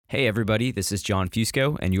Hey everybody, this is John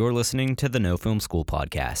Fusco, and you're listening to the No Film School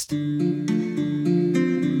podcast.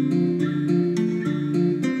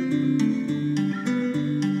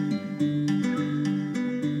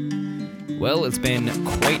 Well, it's been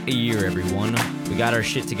quite a year, everyone. We got our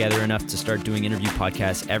shit together enough to start doing interview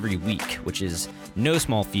podcasts every week, which is no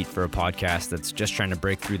small feat for a podcast that's just trying to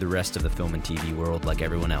break through the rest of the film and TV world like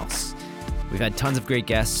everyone else. We've had tons of great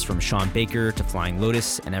guests, from Sean Baker to Flying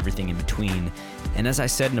Lotus and everything in between. And as I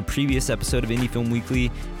said in a previous episode of Indie Film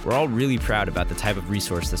Weekly, we're all really proud about the type of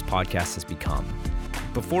resource this podcast has become.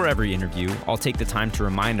 Before every interview, I'll take the time to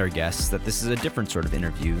remind our guests that this is a different sort of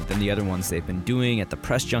interview than the other ones they've been doing at the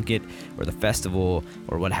press junket or the festival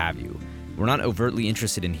or what have you. We're not overtly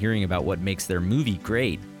interested in hearing about what makes their movie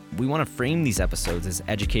great. We want to frame these episodes as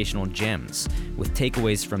educational gems with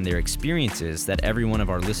takeaways from their experiences that every one of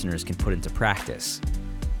our listeners can put into practice.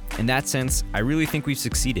 In that sense, I really think we've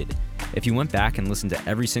succeeded. If you went back and listened to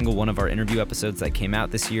every single one of our interview episodes that came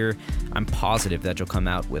out this year, I'm positive that you'll come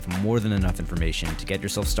out with more than enough information to get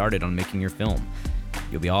yourself started on making your film.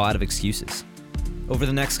 You'll be all out of excuses. Over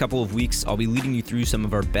the next couple of weeks, I'll be leading you through some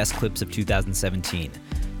of our best clips of 2017.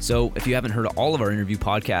 So if you haven't heard all of our interview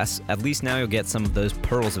podcasts, at least now you'll get some of those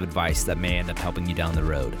pearls of advice that may end up helping you down the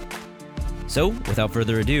road. So without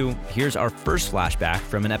further ado, here's our first flashback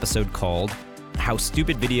from an episode called How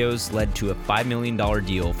Stupid Videos Led to a $5 Million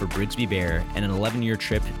Deal for Brigsby Bear and an 11-year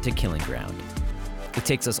trip to Killing Ground. It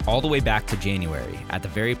takes us all the way back to January, at the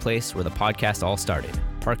very place where the podcast all started,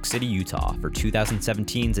 Park City, Utah, for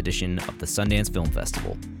 2017's edition of the Sundance Film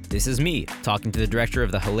Festival. This is me, talking to the director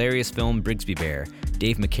of the hilarious film Brigsby Bear,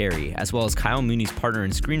 Dave McCary, as well as Kyle Mooney's partner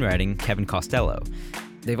in screenwriting, Kevin Costello.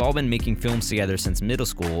 They've all been making films together since middle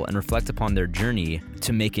school and reflect upon their journey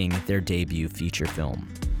to making their debut feature film.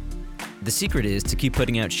 The secret is to keep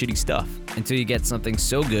putting out shitty stuff until you get something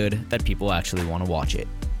so good that people actually want to watch it.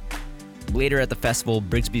 Later at the festival,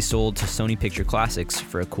 Brigsby sold to Sony Picture Classics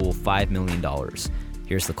for a cool $5 million.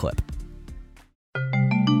 Here's the clip.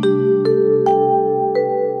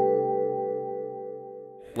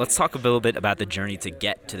 Let's talk a little bit about the journey to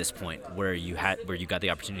get to this point where you got the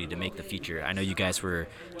opportunity to make the feature. I know you guys were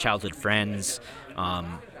childhood friends.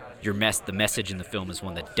 The message in the film is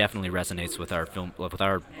one that definitely resonates with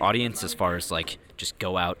our audience, as far as like, just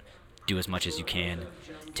go out, do as much as you can,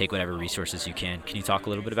 take whatever resources you can. Can you talk a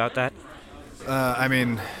little bit about that?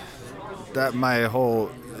 That my whole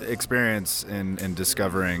experience in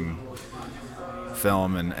discovering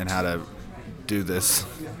film and how to do this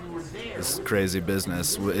crazy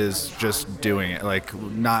business is just doing it, like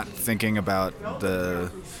not thinking about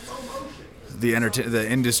the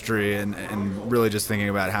industry and really just thinking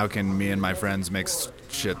about how can me and my friends make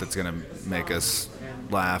shit that's gonna make us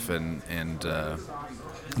laugh and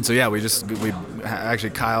so yeah, we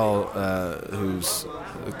actually Kyle, who's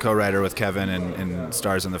a co-writer with Kevin and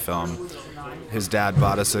stars in the film, his dad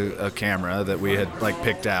bought us a camera that we had like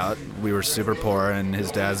picked out. We were super poor and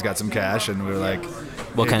his dad's got some cash and we were like,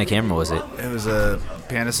 what kind of camera was it? It was a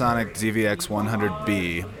Panasonic DVX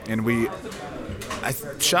 100B, and I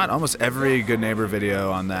shot almost every Good Neighbor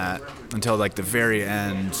video on that until like the very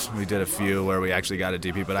end. We did a few where we actually got a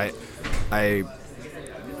DP, but I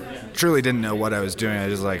truly didn't know what I was doing. I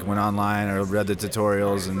just like went online or read the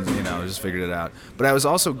tutorials and just figured it out. But I was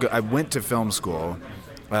also I went to film school,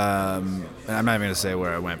 and I'm not even gonna say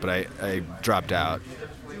where I went, but I dropped out.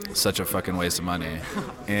 Such a fucking waste of money,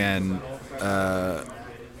 and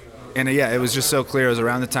yeah, it was just so clear. It was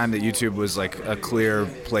around the time that YouTube was like a clear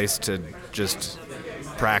place to just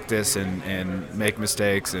practice and make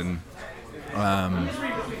mistakes, and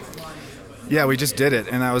yeah, we just did it,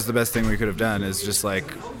 and that was the best thing we could have done. Is just like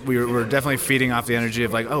we were definitely feeding off the energy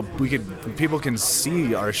of like, oh, people can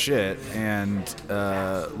see our shit, and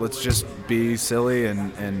let's just be silly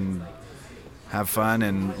and have fun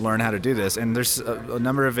and learn how to do this. And there's a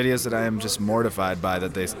number of videos that I am just mortified by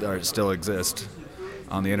that they still exist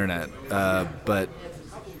on the internet, but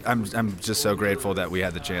I'm just so grateful that we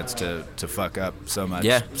had the chance to fuck up so much,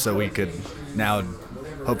 so we could now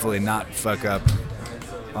hopefully not fuck up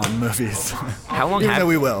on movies. How long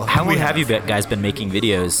have you guys been making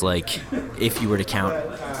videos? Like, if you were to count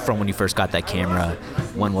from when you first got that camera,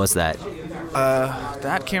 when was that?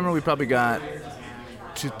 That camera we probably got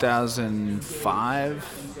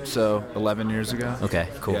 2005, so 11 years ago. Okay,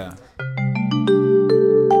 cool. Yeah.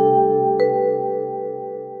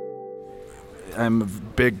 I'm a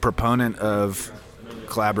big proponent of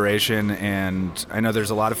collaboration, and I know there's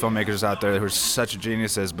a lot of filmmakers out there who are such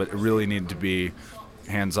geniuses but really need to be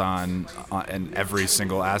hands-on in every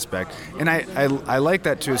single aspect. And I like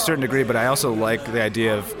that to a certain degree, but I also like the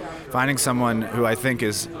idea of finding someone who I think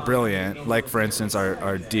is brilliant, like, for instance,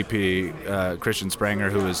 our DP, Christian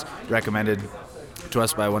Spranger, who was recommended to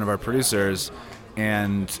us by one of our producers,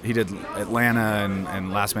 and he did Atlanta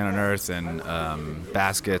and Last Man on Earth and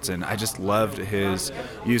Baskets, and I just loved his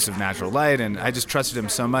use of natural light, and I just trusted him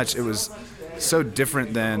so much. It was so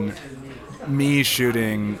different than me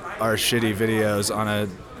shooting our shitty videos on a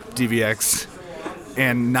DVX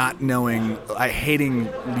and not knowing, hating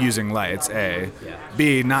using lights, A.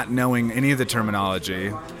 B, not knowing any of the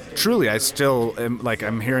terminology. Truly, I still am, like,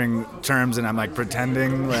 I'm hearing terms and I'm like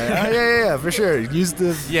pretending, like, oh, yeah, for sure. Use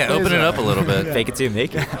the... Yeah, open it up a little bit. Fake it till you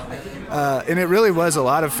make it. And it really was a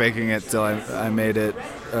lot of faking it till I made it.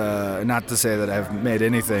 Not to say that I've made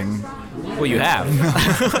anything. Well, you have.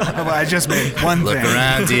 Well, I just made one Look thing.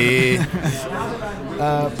 around, D.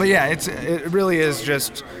 But yeah, it really is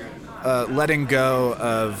just letting go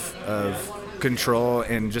of control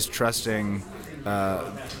and just trusting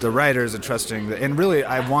the writers and trusting and really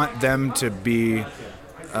I want them to be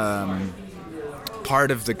part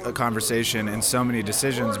of the conversation in so many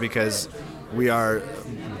decisions, because we are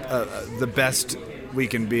the best we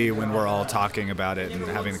can be when we're all talking about it and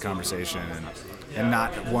having the conversation, and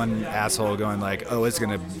not one asshole going like, oh, it's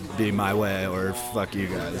gonna be my way or fuck you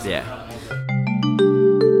guys. Yeah.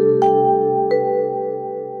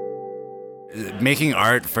 Making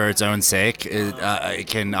art for its own sake, it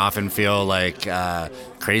can often feel like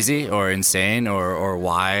crazy or insane, or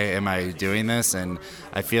why am I doing this? And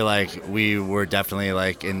I feel like we were definitely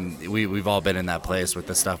like we've all been in that place with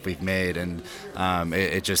the stuff we've made, and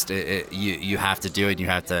you have to do it, and you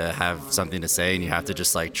have to have something to say, and you have to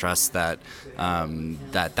just like trust that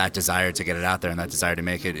that desire to get it out there and that desire to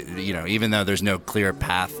make it, even though there's no clear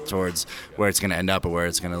path towards where it's going to end up or where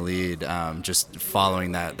it's going to lead, just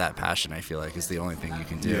following that passion, I feel like, is the only thing you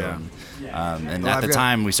can do. Yeah. And at the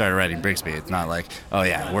time we started writing Brigsby, it's not like, oh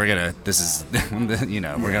yeah, we're gonna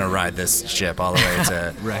ride this ship all the way to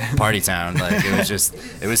Right. Party Town. Like,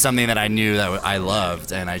 it was something that I knew that I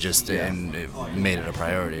loved, and and it made it a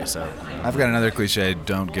priority. So I've got another cliche: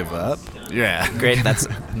 don't give up. yeah. Great. That's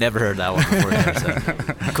never heard that one before.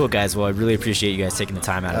 So. Cool, guys. Well, I really appreciate you guys taking the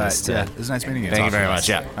time out of this. Yeah, it was nice meeting you. Thank you very much.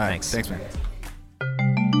 Yeah. All right, Thanks. Thanks, man.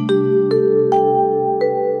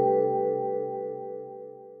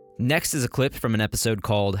 Next is a clip from an episode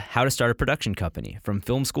called How to Start a Production Company, from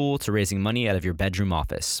film school to raising money out of your bedroom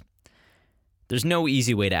office. There's no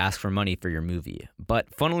easy way to ask for money for your movie,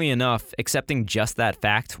 but funnily enough, accepting just that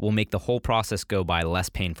fact will make the whole process go by less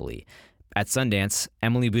painfully. At Sundance,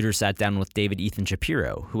 Emily Buder sat down with David Ethan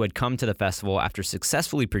Shapiro, who had come to the festival after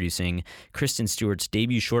successfully producing Kristen Stewart's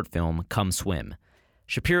debut short film, Come Swim.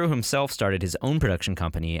 Shapiro himself started his own production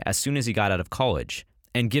company as soon as he got out of college,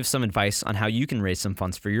 and gives some advice on how you can raise some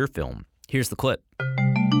funds for your film. Here's the clip.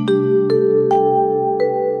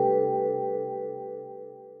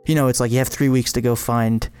 It's like you have 3 weeks to go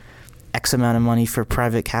find X amount of money for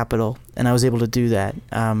private capital, and I was able to do that.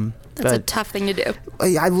 That's a tough thing to do.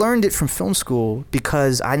 I learned it from film school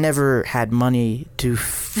because I never had money to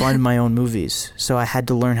fund my own movies, so I had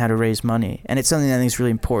to learn how to raise money, and it's something that I think is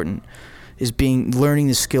really important, is learning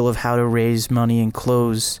the skill of how to raise money and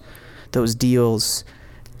close those deals.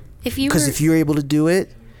 Because if you're able to do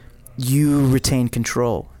it, you retain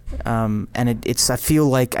control. And I feel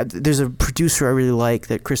like there's a producer I really like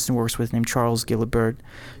that Kristen works with named Charles Gillibert,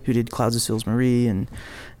 who did Clouds of Sils Marie, and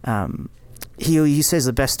he says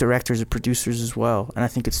the best directors are producers as well, and I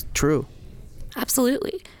think it's true.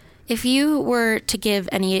 Absolutely. If you were to give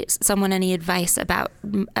someone any advice about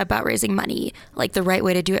raising money, like the right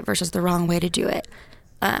way to do it versus the wrong way to do it,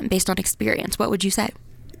 based on experience, what would you say?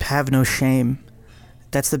 Have no shame.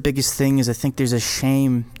 That's the biggest thing, is I think there's a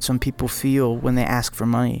shame some people feel when they ask for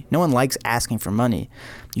money. No one likes asking for money.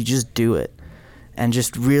 You just do it. And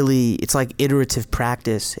just really, it's like iterative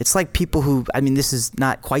practice. It's like people who, this is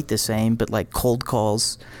not quite the same, but like cold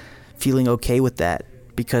calls, feeling okay with that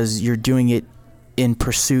because you're doing it in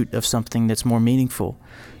pursuit of something that's more meaningful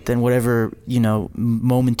than whatever,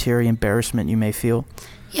 momentary embarrassment you may feel.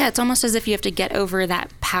 Yeah, it's almost as if you have to get over that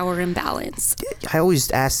power imbalance. I always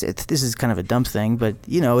ask, this is kind of a dumb thing, but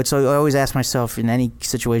I always ask myself in any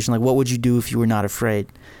situation, like, what would you do if you were not afraid?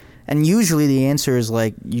 And usually the answer is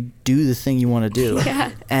like, you do the thing you want to do.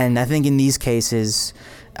 Yeah. And I think in these cases,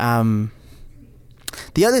 the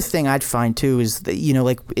other thing I'd find too is that,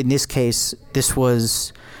 like in this case,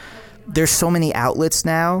 there's so many outlets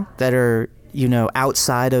now that are,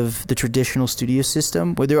 outside of the traditional studio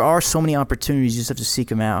system, where there are so many opportunities, you just have to seek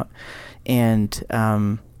them out. And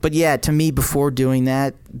But yeah, to me, before doing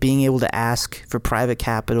that, being able to ask for private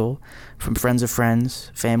capital from friends of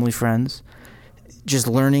friends, family friends, just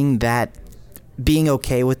learning that, being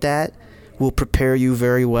okay with that will prepare you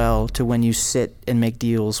very well to when you sit and make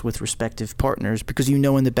deals with respective partners, because you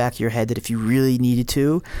know in the back of your head that if you really needed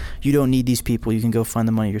to, you don't need these people. You can go find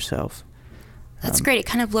the money yourself. That's great. It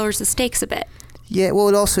kind of lowers the stakes a bit. Yeah, well,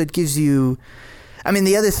 it gives you... I mean,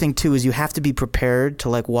 the other thing, too, is you have to be prepared to,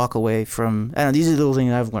 like, walk away from... I don't know, these are the little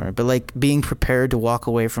things I've learned, but, like, being prepared to walk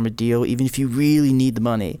away from a deal, even if you really need the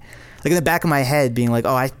money. Like, in the back of my head, being like,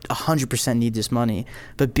 oh, I 100% need this money,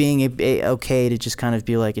 but being okay to just kind of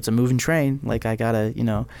be like, it's a moving train, like, I gotta,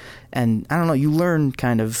 and I don't know, you learn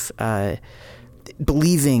kind of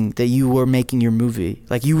believing that you were making your movie.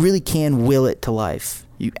 Like, you really can will it to life.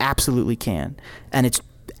 You absolutely can. And it's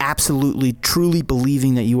absolutely, truly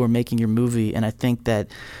believing that you are making your movie, and I think that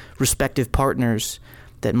respective partners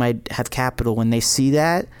that might have capital, when they see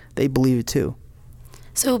that, they believe it too.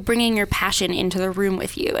 So bringing your passion into the room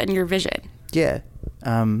with you and your vision. Yeah.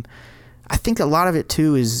 I think a lot of it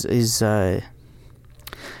too is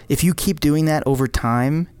if you keep doing that over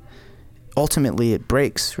time, ultimately it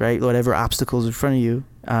breaks, right? Whatever obstacles in front of you.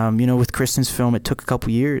 With Kristen's film, it took a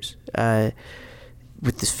couple years.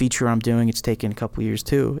 With this feature I'm doing, it's taken a couple years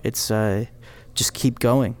too. It's just keep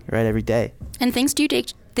going, right, every day. And things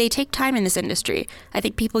they take time in this industry. I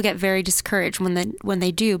think people get very discouraged when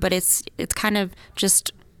they do, but it's kind of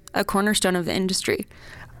just a cornerstone of the industry.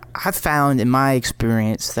 I've found in my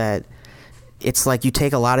experience that it's like you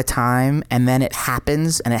take a lot of time and then it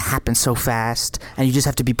happens, and it happens so fast, and you just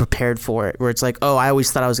have to be prepared for it, where it's like, oh, I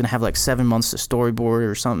always thought I was going to have like 7 months to storyboard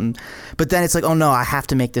or something, but then it's like, oh no, I have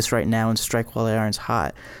to make this right now and strike while the iron's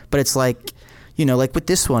hot. But it's like, like with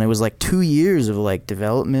this one, it was like 2 years of like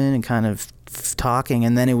development and kind of talking,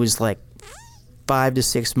 and then it was like 5 to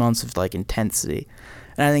 6 months of like intensity.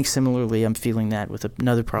 And I think similarly I'm feeling that with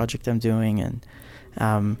another project I'm doing, and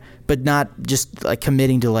but not just like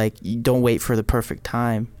committing to like, you don't wait for the perfect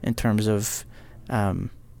time in terms of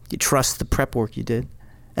you trust the prep work you did,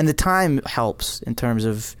 and the time helps in terms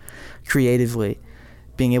of creatively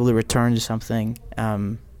being able to return to something. I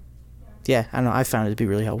don't know, I found it to be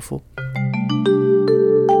really helpful.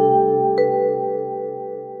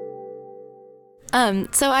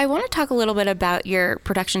 So I want to talk a little bit about your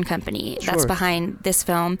production company that's behind this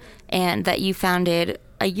film, and that you founded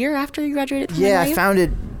a year after you graduated from NYU? I found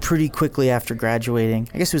it pretty quickly after graduating.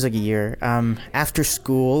 I guess it was like a year. After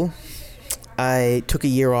school, I took a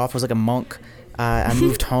year off. I was like a monk. I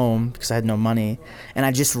moved home because I had no money, and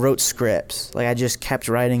I just wrote scripts. Like, I just kept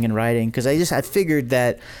writing and writing, because I figured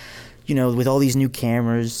that, with all these new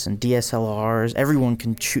cameras and DSLRs, everyone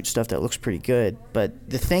can shoot stuff that looks pretty good. But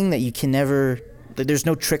the thing that you can never... there's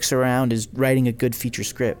no tricks around is writing a good feature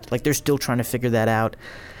script. Like, they're still trying to figure that out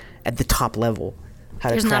at the top level.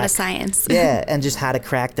 There's not a science. Yeah, and just how to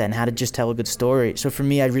crack that and how to just tell a good story. So for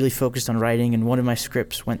me, I really focused on writing, and one of my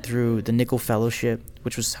scripts went through the Nickel Fellowship,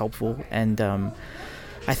 which was helpful. And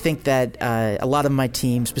I think that a lot of my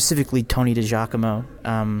team, specifically Tony DiGiacomo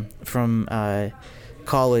from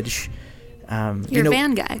college... You're a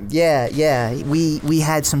van guy. Yeah. We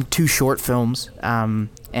had 2 short films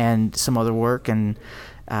and some other work, and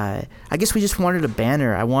I guess we just wanted a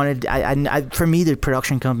banner. For me, the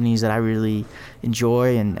production companies that I really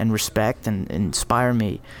enjoy and respect and inspire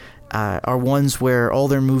me are ones where all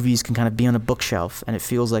their movies can kind of be on a bookshelf, and it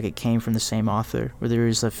feels like it came from the same author, where there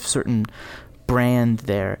is a certain brand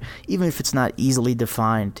there, even if it's not easily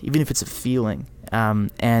defined, even if it's a feeling.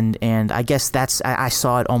 And I guess I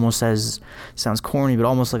saw it almost as, sounds corny, but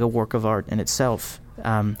almost like a work of art in itself.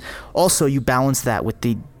 Also, you balance that with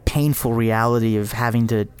the painful reality of having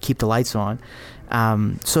to keep the lights on.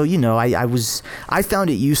 So I found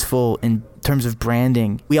it useful in terms of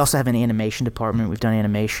branding. We also have an animation department. We've done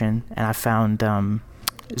animation, and I found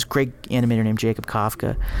this great animator named Jacob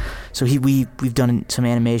Kafka. So we've done some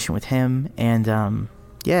animation with him, and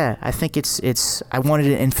I think I wanted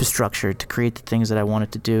an infrastructure to create the things that I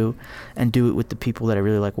wanted to do, and do it with the people that I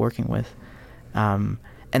really like working with.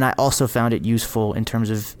 And I also found it useful in terms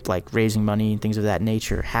of like raising money and things of that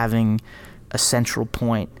nature, having a central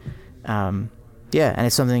point. And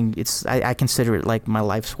it's something, I consider it like my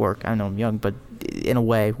life's work. I know I'm young, but in a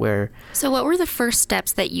way where... So what were the first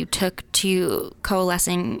steps that you took to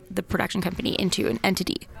coalescing the production company into an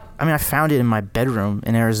entity? I mean, I found it in my bedroom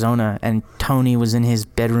in Arizona, and Tony was in his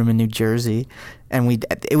bedroom in New Jersey, and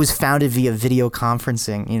it was founded via video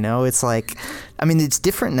conferencing. It's like, I mean, it's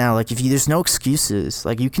different now. Like, there's no excuses.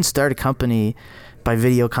 Like, you can start a company by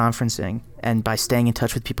video conferencing and by staying in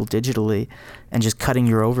touch with people digitally and just cutting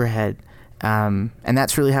your overhead. And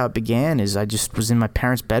that's really how it began. Is I just was in my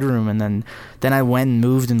parents' bedroom, and then I went and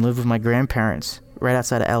moved and lived with my grandparents right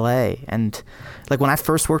outside of LA. And like when I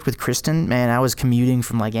first worked with Kristen, man, I was commuting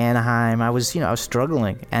from like Anaheim. I was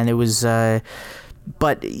struggling, and it was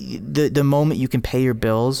but the moment you can pay your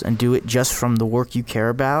bills and do it just from the work you care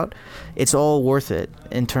about, it's all worth it.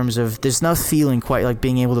 In terms of, there's no feeling quite like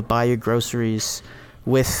being able to buy your groceries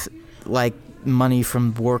with like money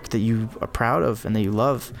from work that you are proud of and that you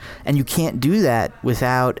love, and you can't do that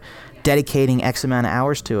without dedicating X amount of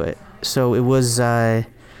hours to it. So it was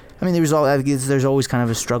there's always kind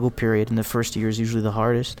of a struggle period, and the first year is usually the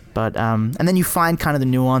hardest, but and then you find kind of the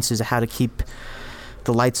nuances of how to keep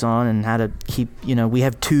the lights on and how to keep, we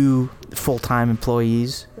have 2 full-time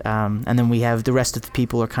employees, and then we have the rest of the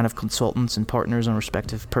people are kind of consultants and partners on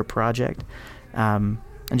respective per project, and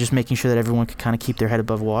just making sure that everyone can kind of keep their head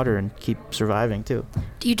above water and keep surviving too.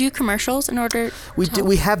 Do you do commercials in order?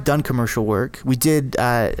 We have done commercial work. We did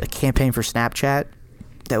a campaign for Snapchat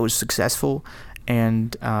that was successful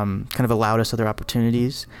and kind of allowed us other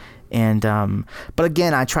opportunities. And but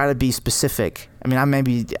again, I try to be specific. I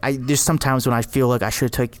mean, there's sometimes when I feel like I should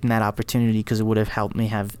have taken that opportunity because it would have helped me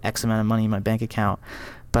have X amount of money in my bank account.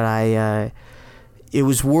 But it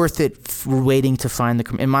was worth it for waiting to find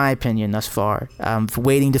in my opinion, thus far, for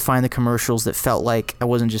waiting to find the commercials that felt like I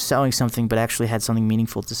wasn't just selling something, but actually had something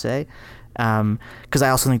meaningful to say. Because I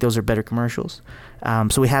also think those are better commercials.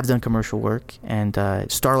 So we have done commercial work, and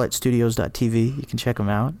starlightstudios.tv, you can check them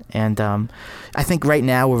out. And I think right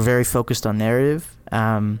now we're very focused on narrative,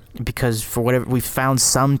 because for whatever, we've found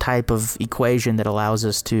some type of equation that allows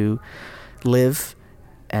us to live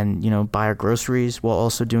and buy our groceries while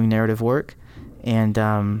also doing narrative work.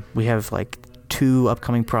 And we have like 2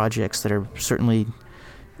 upcoming projects that are certainly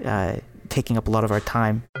taking up a lot of our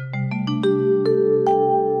time.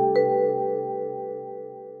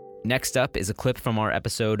 Next up is a clip from our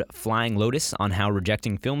episode Flying Lotus on how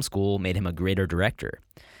rejecting film school made him a greater director.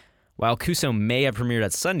 While Kuso may have premiered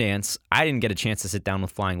at Sundance, I didn't get a chance to sit down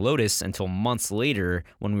with Flying Lotus until months later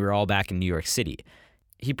when we were all back in New York City.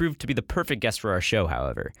 He proved to be the perfect guest for our show,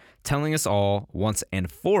 however, telling us all, once and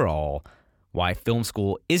for all, why film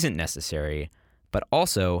school isn't necessary, but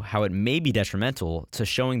also how it may be detrimental to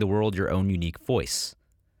showing the world your own unique voice.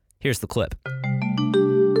 Here's the clip.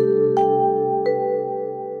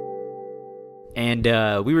 And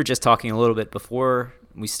we were just talking a little bit before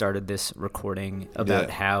we started this recording about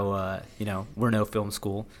how, we're no film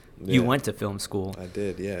school. Yeah. You went to film school. I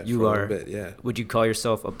did, yeah. You are. A bit, yeah. Would you call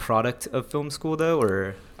yourself a product of film school, though,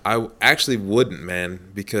 or? I actually wouldn't, man,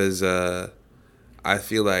 because I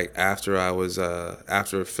feel like after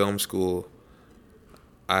film school,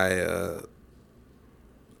 I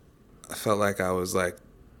felt like I was like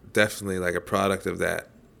definitely like a product of that,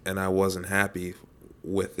 and I wasn't happy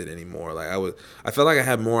with it anymore. Like I felt like I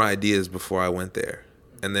had more ideas before I went there,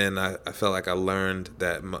 and then I felt like I learned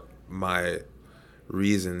that my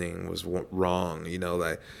reasoning was wrong.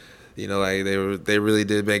 Like they really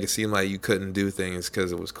did make it seem like you couldn't do things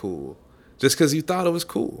because it was cool, just because you thought it was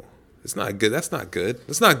cool. It's not good. That's not good.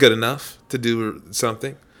 It's not good enough to do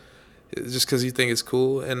something just because you think it's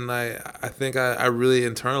cool. And I think I really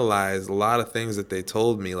internalized a lot of things that they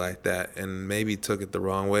told me like that, and maybe took it the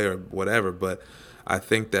wrong way or whatever. But I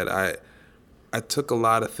think that I took a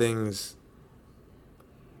lot of things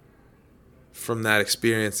from that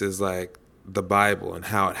experience as like the Bible and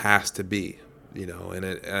how it has to be, and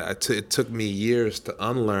it took me years to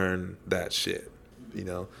unlearn that shit,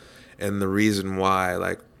 and the reason why,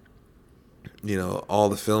 like, all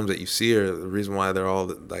the films that you see are the reason why they're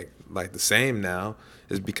all like the same now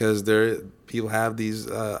is because people have these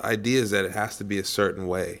ideas that it has to be a certain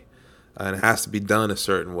way. And it has to be done a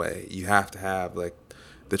certain way. You have to have like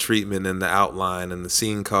the treatment and the outline and the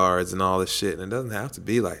scene cards and all this shit. And it doesn't have to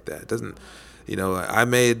be like that. It doesn't, I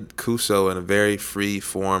made Kuso in a very free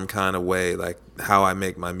form kind of way, like how I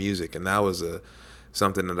make my music. And that was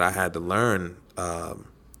something that I had to learn.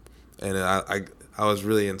 And I was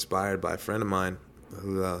really inspired by a friend of mine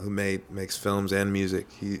who makes films and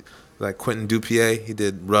music. He like Quentin Dupieux. He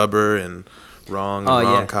did Rubber and Wrong and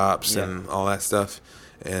Wrong Cops and all that stuff.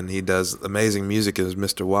 And he does amazing music as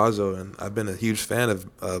Mr. Wazo, and I've been a huge fan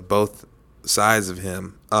of both sides of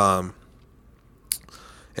him. And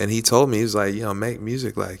he told me, he was like, make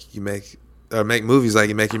music like you make, or make movies like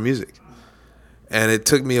you make your music. And it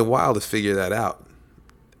took me a while to figure that out.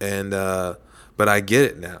 And but I get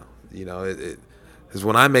it now. Because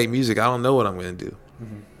when I make music, I don't know what I'm going to do.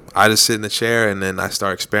 Mm-hmm. I just sit in the chair and then I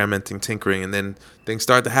start experimenting, tinkering, and then things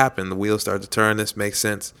start to happen. The wheels start to turn. This makes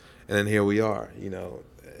sense. And then here we are,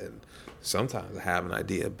 And sometimes I have an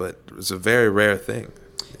idea, but it's a very rare thing.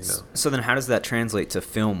 You know. So then how does that translate to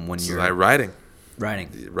film when It's you're like writing.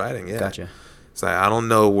 writing? Yeah. Gotcha. It's like, I don't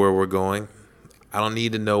know where we're going. I don't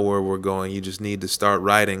need to know where we're going. You just need to start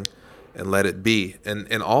writing and let it be.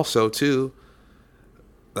 And also too,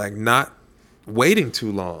 like, not waiting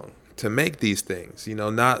too long to make these things, you know,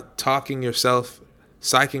 not psyching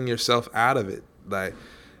yourself out of it. Like,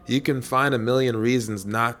 you can find a million reasons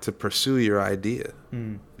not to pursue your idea.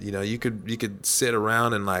 You know, you could sit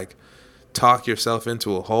around and like talk yourself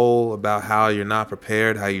into a hole about how you're not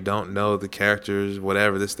prepared, how you don't know the characters,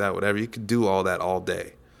 whatever, this, that, whatever. You could do all that all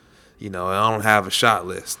day. You know, I don't have a shot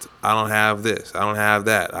list. I don't have this. I don't have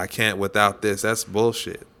that. I can't without this. That's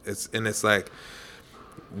bullshit. It's like,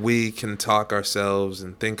 we can talk ourselves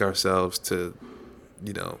and think ourselves to,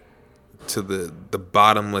 you know, to the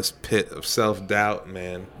bottomless pit of self-doubt,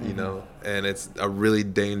 man, you know, and it's a really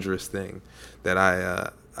dangerous thing that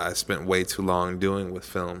I spent way too long doing with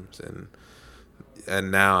films,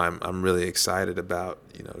 and now I'm really excited about,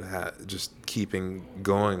 you know, just keeping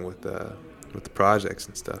going with the projects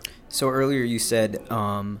and stuff. So earlier you said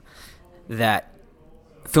that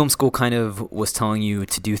film school kind of was telling you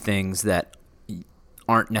to do things that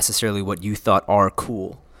aren't necessarily what you thought are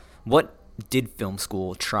cool. What did film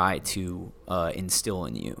school try to instill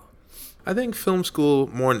in you? I think film school,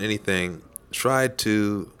 more than anything, tried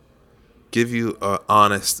to give you a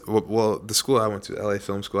honest, well, the school I went to, LA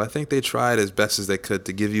Film School, I think they tried as best as they could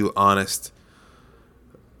to give you honest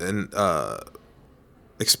and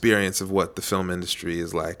experience of what the film industry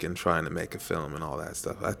is like in trying to make a film and all that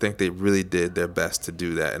stuff. I think they really did their best to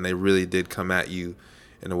do that, and they really did come at you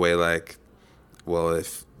in a way like, well,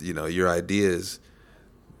 if, you know, your ideas,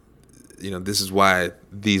 you know, this is why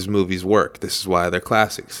these movies work. This is why they're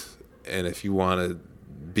classics. And if you want to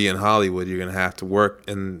be in Hollywood, you're going to have to work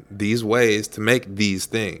in these ways to make these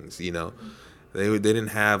things, you know. They didn't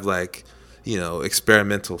have, like, you know,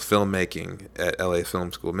 experimental filmmaking at LA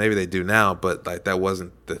Film School. Maybe they do now, but like that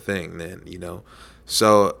wasn't the thing then, you know.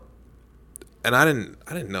 So, and I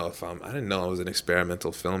didn't know I was an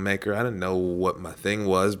experimental filmmaker. I didn't know what my thing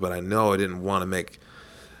was, but I know I didn't want to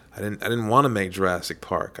make Jurassic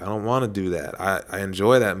Park. I don't want to do that. I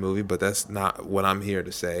enjoy that movie, but that's not what I'm here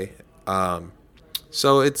to say.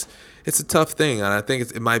 So it's a tough thing, and I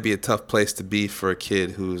think it might be a tough place to be for a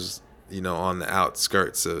kid who's, you know, on the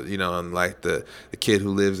outskirts of, you know, and like the kid who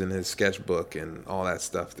lives in his sketchbook and all that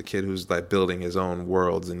stuff, the kid who's like building his own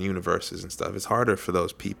worlds and universes and stuff. It's harder for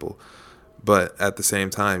those people. But at the same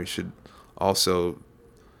time, you should also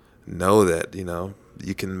know that, you know,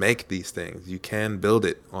 you can make these things. You can build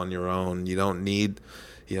it on your own. You don't need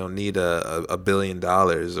 $1 billion,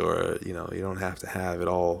 or, you know, you don't have to have it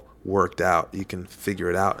all worked out. You can figure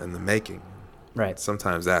it out in the making. Right.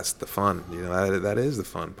 Sometimes that's the fun. You know, that is the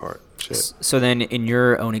fun part. Shit. So then, in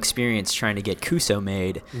your own experience trying to get Kuso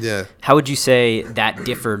made, yeah, how would you say that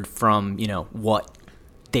differed from, you know, what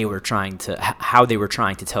they were trying to, how they were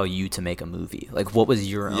trying to tell you to make a movie? Like, what was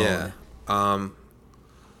your own?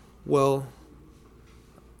 Well,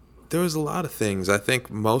 there was a lot of things. I think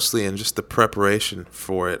mostly in just the preparation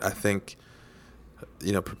for it. I think,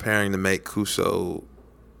 you know, preparing to make Kuso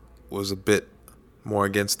was a bit more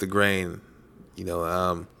against the grain. You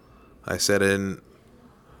know, I said I didn't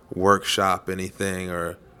workshop anything,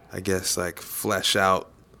 or I guess like flesh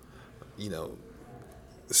out, you know,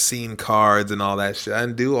 scene cards and all that shit. I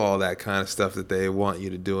didn't do all that kind of stuff that they want you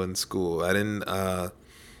to do in school. I didn't,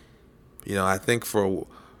 you know, I think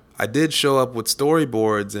I did show up with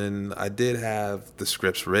storyboards, and I did have the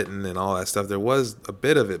scripts written and all that stuff. There was a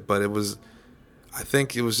bit of it, but I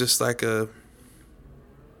think it was just like I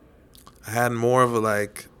had more of a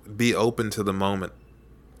like be open to the moment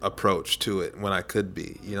approach to it when I could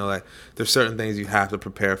be. You know, like there's certain things you have to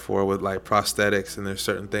prepare for with like prosthetics, and there's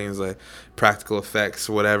certain things like practical effects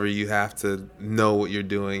or whatever. You have to know what you're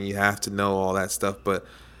doing. You have to know all that stuff. But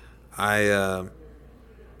I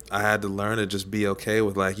had to learn to just be okay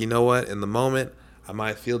with, like, you know what, in the moment I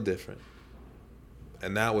might feel different.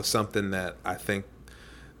 And that was something that I think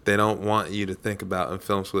they don't want you to think about in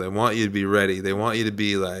film school. They want you to be ready. They want you to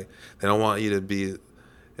be like, they don't want you to be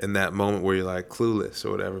in that moment where you're like clueless or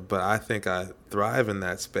whatever. But I think I thrive in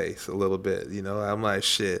that space a little bit. You know, I'm like,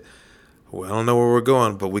 shit, well, I don't know where we're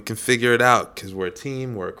going, but we can figure it out because we're a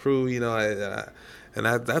team, we're a crew, you know. And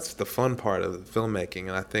that's the fun part of filmmaking.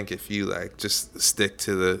 And I think if you like just stick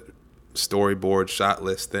to the storyboard shot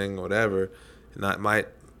list thing, whatever, and I might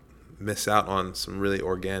miss out on some really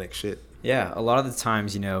organic shit. Yeah, a lot of the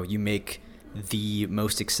times, you know, you make the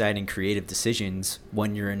most exciting creative decisions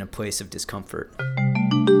when you're in a place of discomfort.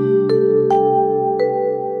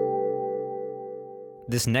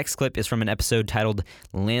 This next clip is from an episode titled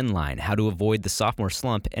Landline, How to Avoid the Sophomore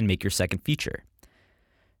Slump and Make Your Second Feature.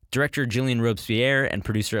 Director Gillian Robespierre and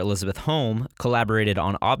producer Elizabeth Holm collaborated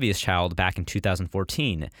on Obvious Child back in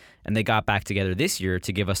 2014, and they got back together this year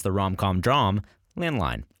to give us the rom-com dram,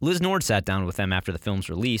 Landline. Liz Nord sat down with them after the film's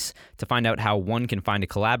release to find out how one can find a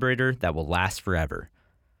collaborator that will last forever.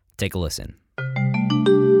 Take a listen.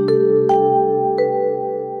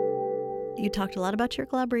 You talked a lot about your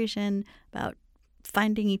collaboration, about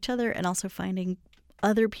finding each other and also finding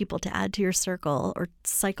other people to add to your circle or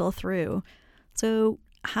cycle through. So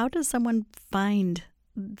how does someone find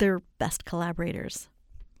their best collaborators?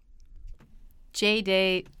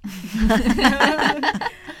 J-date.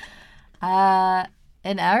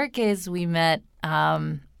 In our case, we met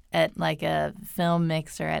at like a film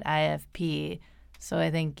mixer at IFP. So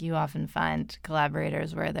I think you often find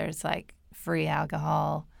collaborators where there's like free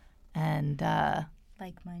alcohol and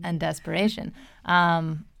desperation.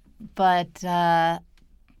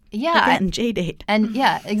 Yeah. And J-date. And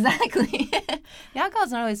yeah, exactly. The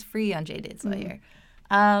alcohol's not always free on J-dates out here.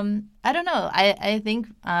 I don't know. I think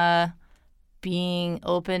being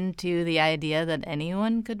open to the idea that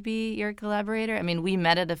anyone could be your collaborator. I mean, we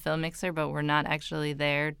met at a film mixer, but we're not actually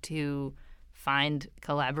there to find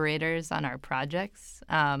collaborators on our projects.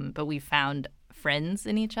 But we found friends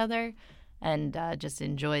in each other and just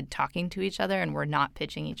enjoyed talking to each other, and we're not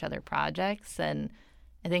pitching each other projects. And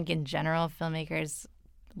I think in general, filmmakers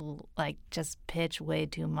like just pitch way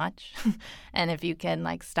too much. And if you can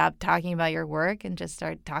like stop talking about your work and just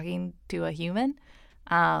start talking to a human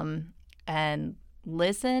and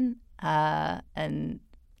listen, and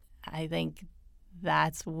I think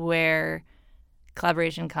that's where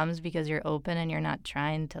collaboration comes, because you're open and you're not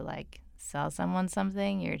trying to like sell someone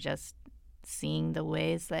something. You're just seeing the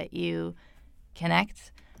ways that you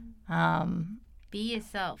connect. Be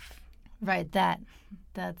yourself. Right, that's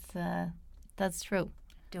true.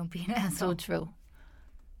 Don't be an asshole. So true.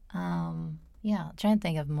 Yeah, I'll try and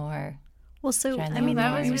think of more. Well, so, Trying to I mean, think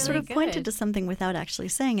of more. you really sort of good. pointed to something without actually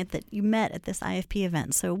saying it, that you met at this IFP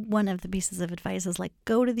event. So one of the pieces of advice is like,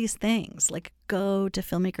 go to these things, like go to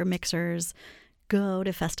filmmaker mixers, go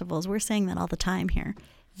to festivals. We're saying that all the time here.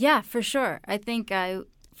 Yeah, for sure. I think I,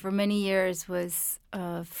 for many years, was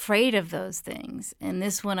afraid of those things. And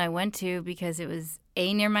this one I went to because it was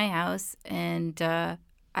near my house, and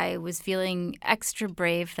I was feeling extra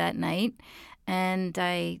brave that night. And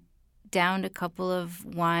I downed a couple of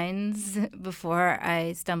wines before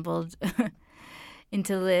I stumbled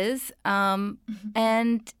into Liz.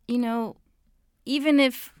 And, you know, even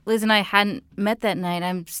if Liz and I hadn't met that night,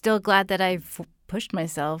 I'm still glad that I pushed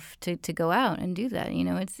myself to go out and do that. You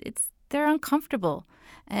know, they're uncomfortable,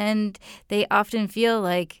 and they often feel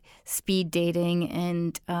like speed dating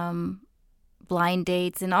and blind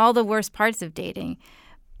dates and all the worst parts of dating.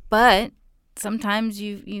 But sometimes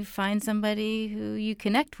you find somebody who you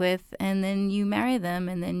connect with, and then you marry them,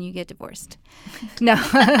 and then you get divorced. No.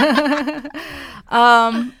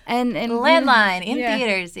 And Landline in yeah.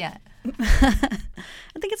 theaters, yeah.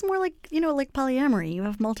 I think it's more like, like polyamory. You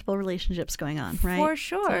have multiple relationships going on, right? For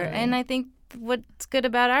sure. Totally. And I think what's good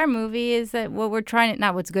about our movie is that what we're trying to,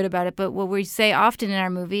 not what's good about it, but what we say often in our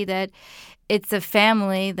movie, that it's a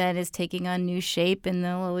family that is taking on new shape, and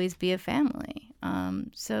there'll always be a family.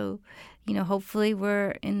 So, hopefully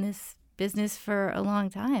we're in this business for a long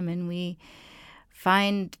time, and we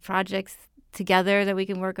find projects together that we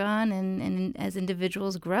can work on, and as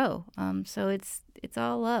individuals grow. So it's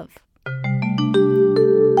all love.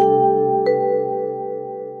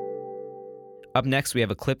 Up next, we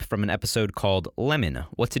have a clip from an episode called Lemon,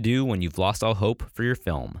 What to Do When You've Lost All Hope for Your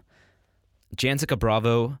Film. Jancica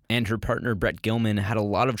Bravo and her partner Brett Gilman had a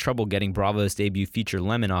lot of trouble getting Bravo's debut feature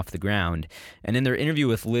Lemon off the ground, and in their interview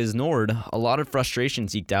with Liz Nord, a lot of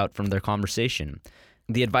frustrations eked out from their conversation.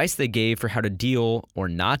 The advice they gave for how to deal or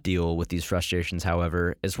not deal with these frustrations,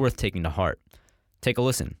 however, is worth taking to heart. Take a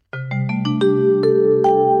listen.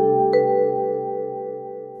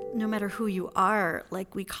 No matter who you are,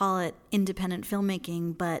 like we call it independent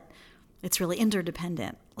filmmaking, but it's really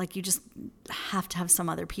interdependent. Like you just have to have some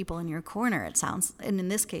other people in your corner, it sounds, and in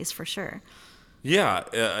this case, for sure. Yeah,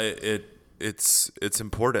 it's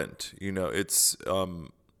important. It's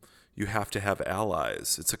you have to have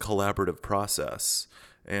allies. It's a collaborative process,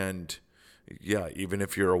 and yeah, even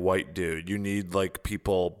if you're a white dude, you need like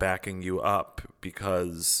people backing you up,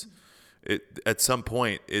 because at some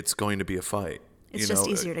point it's going to be a fight. It's just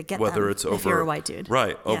easier to get whether them it's if over, you're a white dude.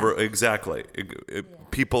 Right, Yeah. over exactly.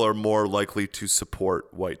 People are more likely to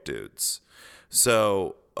support white dudes.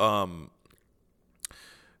 So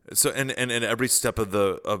So and every step of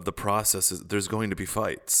the process there's going to be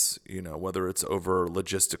fights, whether it's over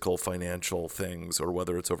logistical, financial things or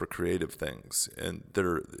whether it's over creative things. And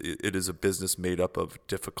it is a business made up of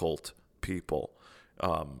difficult people,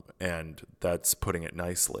 and that's putting it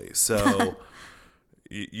nicely. So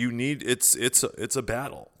you need it's a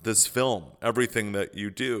battle. This film, everything that you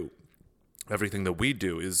do. Everything that we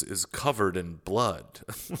do is covered in blood.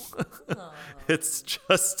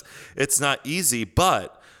 It's not easy,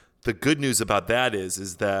 but the good news about that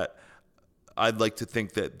is that I'd like to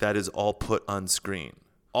think that is all put on screen.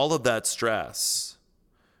 All of that stress,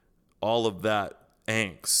 all of that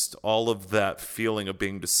angst, all of that feeling of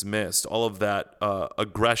being dismissed, all of that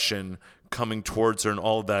aggression coming towards her and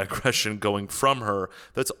all of that aggression going from her,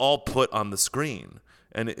 that's all put on the screen.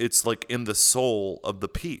 And it's like in the soul of the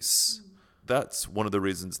piece. That's one of the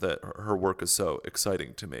reasons that her work is so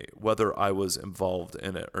exciting to me, whether I was involved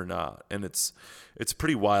in it or not. And it's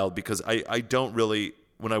pretty wild because I don't really,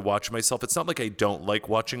 when I watch myself, it's not like I don't like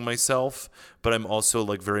watching myself, but I'm also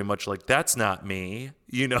like very much like, that's not me,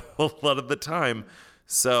 a lot of the time.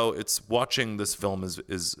 So it's watching this film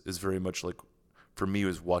is very much like, for me,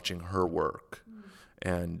 is watching her work.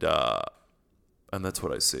 And that's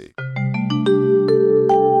what I see.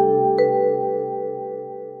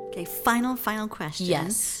 Okay, final question.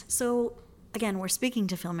 Yes. So, again, we're speaking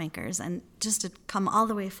to filmmakers, and just to come all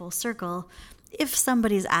the way full circle, if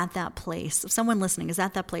somebody's at that place, if someone listening is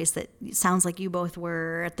at that place that sounds like you both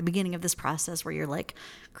were at the beginning of this process where you're like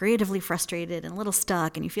creatively frustrated and a little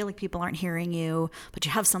stuck and you feel like people aren't hearing you, but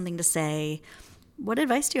you have something to say, what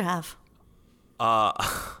advice do you have?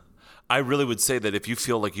 I really would say that if you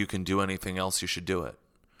feel like you can do anything else, you should do it.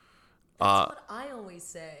 That's what I always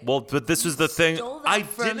say. Well, but this was the thing. I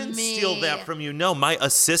from didn't me. steal that from you. No, my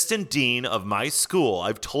assistant dean of my school,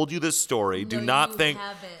 I've told you this story. Do not think.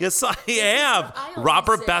 Haven't. Yes, I have. I always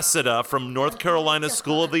Robert say. Bessida from North Carolina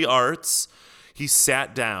School of the Arts. He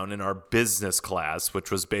sat down in our business class,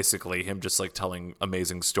 which was basically him just like telling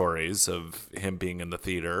amazing stories of him being in the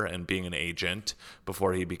theater and being an agent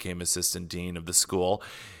before he became assistant dean of the school.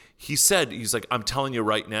 He said, he's like, I'm telling you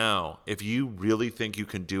right now, if you really think you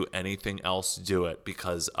can do anything else, do it,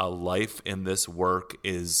 because a life in this work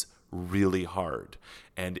is really hard.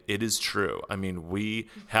 And it is true. I mean, we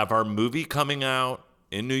have our movie coming out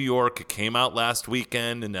in New York. It came out last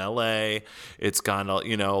weekend in LA. It's gone,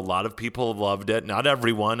 a lot of people have loved it. Not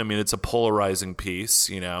everyone. I mean, it's a polarizing piece,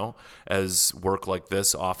 as work like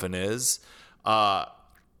this often is.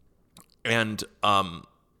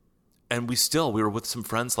 And we were with some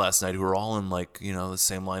friends last night who were all in the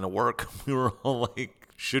same line of work. We were all like,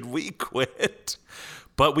 should we quit?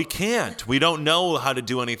 But we can't. We don't know how to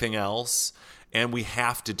do anything else. And we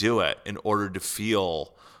have to do it in order to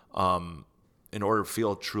feel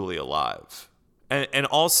truly alive. And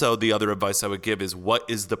also the other advice I would give is, what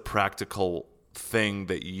is the practical thing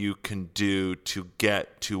that you can do to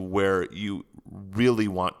get to where you really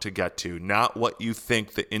want to get to, not what you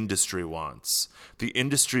think the industry wants. The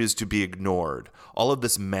industry is to be ignored. All of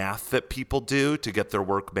this math that people do to get their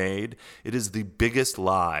work made, it is the biggest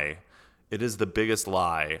lie. It is the biggest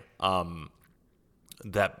lie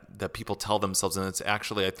that people tell themselves, and it's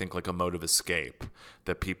actually, I think, like a mode of escape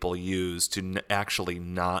that people use to actually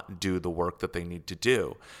not do the work that they need to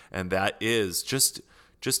do, and that is just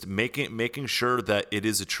making sure that it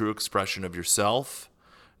is a true expression of yourself,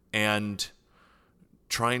 and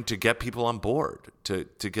trying to get people on board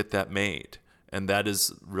to get that made. And that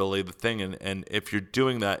is really the thing. And if you're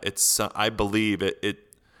doing that, I believe it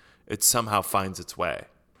somehow finds its way.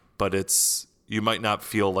 But you might not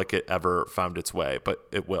feel like it ever found its way, but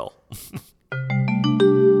it will.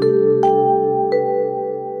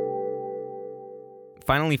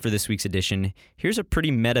 Finally, for this week's edition, here's a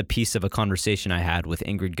pretty meta piece of a conversation I had with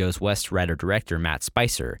Ingrid Goes West writer-director Matt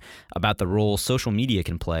Spicer about the role social media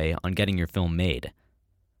can play on getting your film made.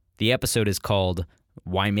 The episode is called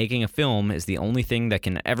Why Making a Film is the Only Thing That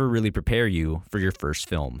Can Ever Really Prepare You for Your First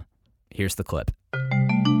Film. Here's the clip.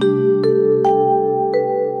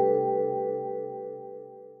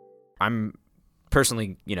 I'm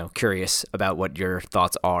personally, curious about what your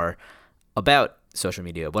thoughts are about social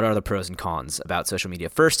media. What are the pros and cons about social media?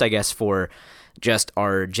 First, I guess, for just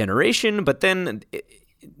our generation, but then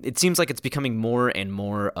it seems like it's becoming more and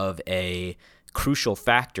more of a crucial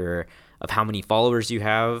factor of how many followers you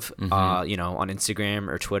have, on Instagram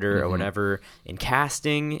or Twitter or whatever, in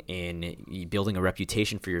casting, in building a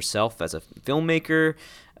reputation for yourself as a filmmaker.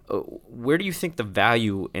 Where do you think the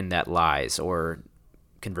value in that lies? Or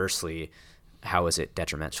conversely, how is it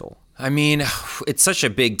detrimental? I mean, it's such a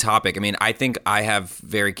big topic. I mean, I think I have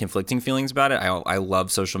very conflicting feelings about it. I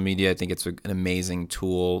love social media. I think it's an amazing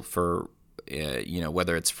tool for,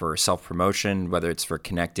 whether it's for self-promotion, whether it's for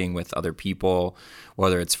connecting with other people,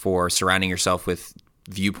 whether it's for surrounding yourself with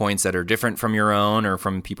viewpoints that are different from your own or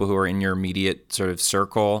from people who are in your immediate sort of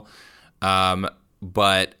circle.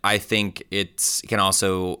 But I think it can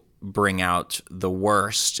also bring out the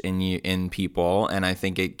worst in people, and I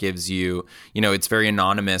think it gives you, it's very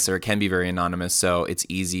anonymous, or it can be very anonymous, so it's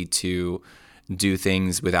easy to do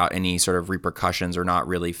things without any sort of repercussions, or not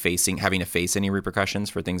really having to face any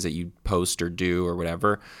repercussions for things that you post or do or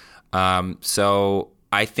whatever. So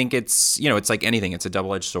I think it's, it's like anything, it's a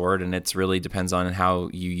double-edged sword, and it really depends on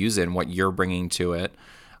how you use it and what you're bringing to it.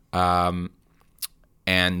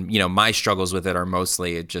 And, my struggles with it are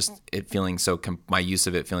mostly my use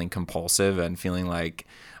of it feeling compulsive and feeling like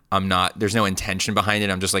there's no intention behind it.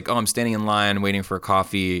 I'm just like, I'm standing in line waiting for a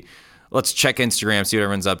coffee. Let's check Instagram, see what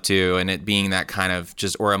everyone's up to. And it being that kind of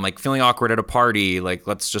or I'm like feeling awkward at a party. Like,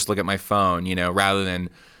 let's just look at my phone, rather than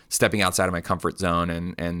stepping outside of my comfort zone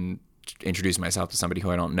and introducing myself to somebody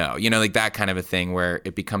who I don't know, like that kind of a thing where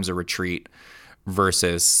it becomes a retreat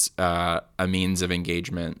versus a means of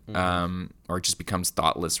engagement, or it just becomes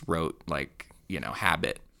thoughtless, rote,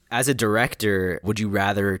 habit. As a director, would you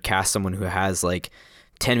rather cast someone who has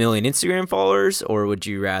 10 million Instagram followers, or would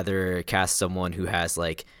you rather cast someone who has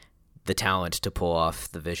the talent to pull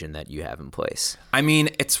off the vision that you have in place? I mean,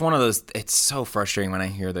 it's one of those, it's so frustrating when I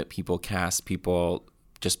hear that people cast people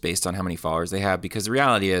just based on how many followers they have, because the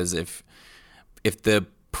reality is if the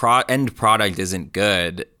end product isn't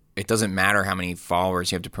good, it doesn't matter how many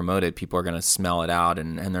followers you have to promote it. People are going to smell it out,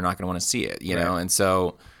 and they're not going to want to see it, you know? And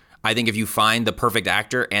so I think if you find the perfect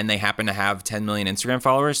actor and they happen to have 10 million Instagram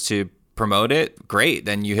followers to promote it, great.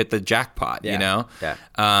 Then you hit the jackpot, you know? Yeah.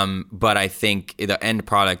 But I think the end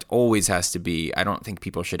product always has to be, I don't think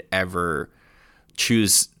people should ever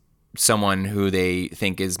choose someone who they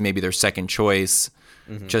think is maybe their second choice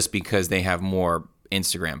just because they have more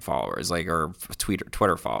Instagram followers, or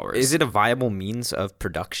Twitter followers. Is it a viable means of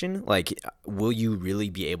production? Will you really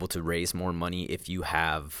be able to raise more money if you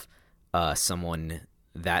have someone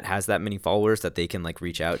that has that many followers that they can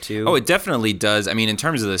reach out to? Oh, it definitely does. I mean, in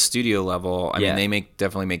terms of the studio level, I mean, they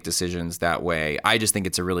definitely make decisions that way. I just think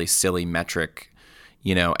it's a really silly metric,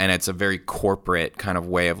 and it's a very corporate kind of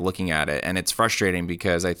way of looking at it. And it's frustrating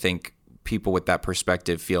because I think people with that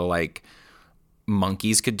perspective feel like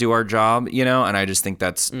monkeys could do our job, and I just think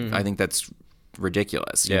that's I think that's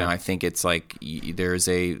ridiculous. You know, I think it's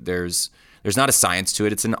there's not a science to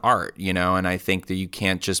it, it's an art, and I think that you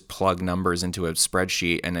can't just plug numbers into a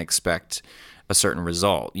spreadsheet and expect a certain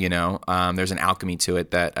result, there's an alchemy to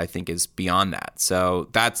it that I think is beyond that. So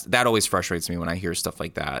that always frustrates me when I hear stuff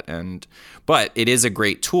like that. But it is a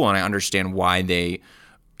great tool, and I understand why they,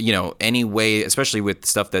 any way, especially with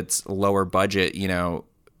stuff that's lower budget,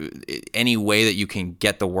 any way that you can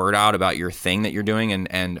get the word out about your thing that you're doing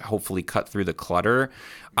and hopefully cut through the clutter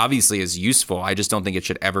obviously is useful. I just don't think it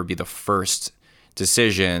should ever be the first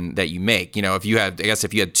decision that you make. If you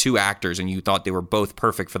had two actors and you thought they were both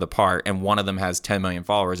perfect for the part, and one of them has 10 million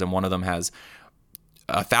followers and one of them has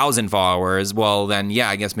 1,000 followers, well then,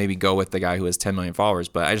 I guess maybe go with the guy who has 10 million followers.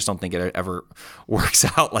 But I just don't think it ever works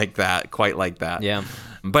out quite like that. Yeah.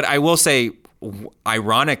 But I will say,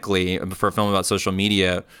 ironically, for a film about social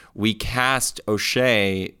media, we cast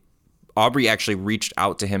O'Shea. Aubrey actually reached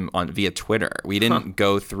out to him via Twitter. We didn't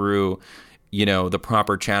go through, the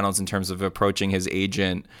proper channels in terms of approaching his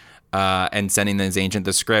agent and sending his agent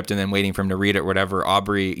the script and then waiting for him to read it or whatever.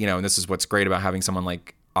 Aubrey, and this is what's great about having someone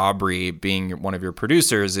like Aubrey being one of your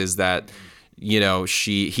producers, is that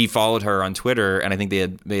he followed her on Twitter, and I think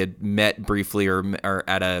they had met briefly or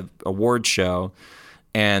at a award show.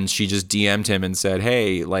 And she just DM'd him and said,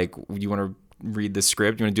 hey, you want to read the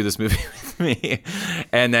script? You want to do this movie with me?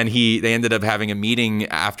 And then they ended up having a meeting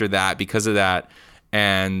after that because of that.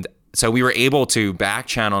 And so we were able to back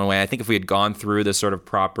channel in a way. I think if we had gone through the sort of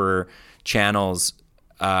proper channels,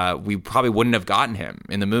 we probably wouldn't have gotten him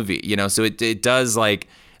in the movie, So it does,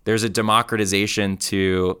 there's a democratization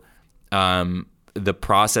to the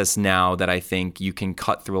process now that I think you can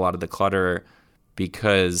cut through a lot of the clutter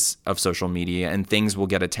because of social media, and things will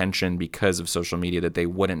get attention because of social media that they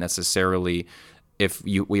wouldn't necessarily if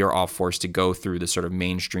we are all forced to go through the sort of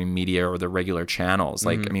mainstream media or the regular channels.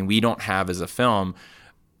 I mean, we don't have, as a film,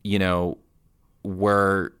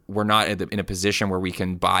 we're not in a position where we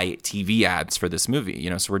can buy TV ads for this movie,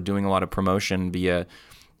 so we're doing a lot of promotion via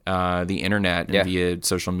the internet and via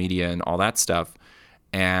social media and all that stuff.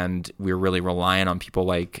 And we're really relying on people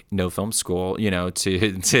like No Film School,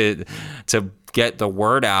 to get the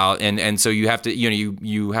word out, and so you have to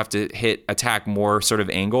you have to attack more sort of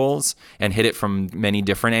angles and hit it from many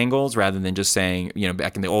different angles rather than just saying,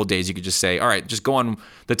 back in the old days you could just say, all right, just go on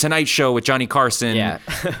the Tonight Show with Johnny Carson,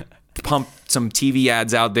 pump some TV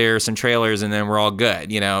ads out there, some trailers, and then we're all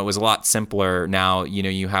good. It was a lot simpler. Now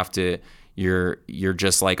you have to, you're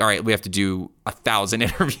just like, all right, we have to do 1,000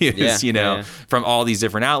 interviews from all these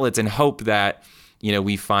different outlets and hope that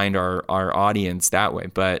we find our audience that way.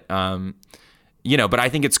 But but I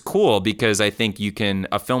think it's cool because I think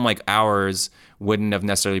a film like ours wouldn't have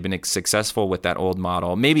necessarily been successful with that old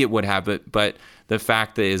model. Maybe it would have, but the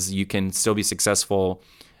fact is you can still be successful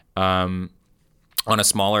on a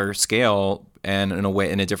smaller scale and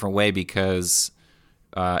in a different way, because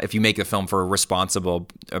if you make a film for a responsible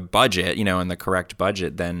budget, and the correct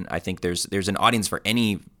budget, then I think there's an audience for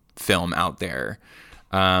any film out there.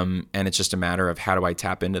 And it's just a matter of how do I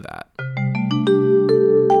tap into that.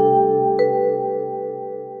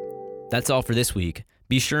 That's all for this week.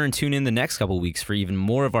 Be sure and tune in the next couple weeks for even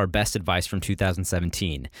more of our best advice from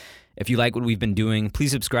 2017. If you like what we've been doing,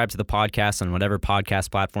 please subscribe to the podcast on whatever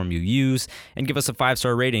podcast platform you use and give us a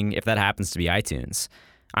 5-star rating if that happens to be iTunes.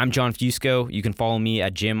 I'm John Fusco. You can follow me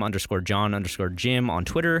at Jim_John_Jim on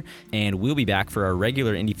Twitter, and we'll be back for our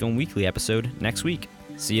regular Indie Film Weekly episode next week.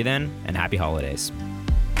 See you then, and happy holidays.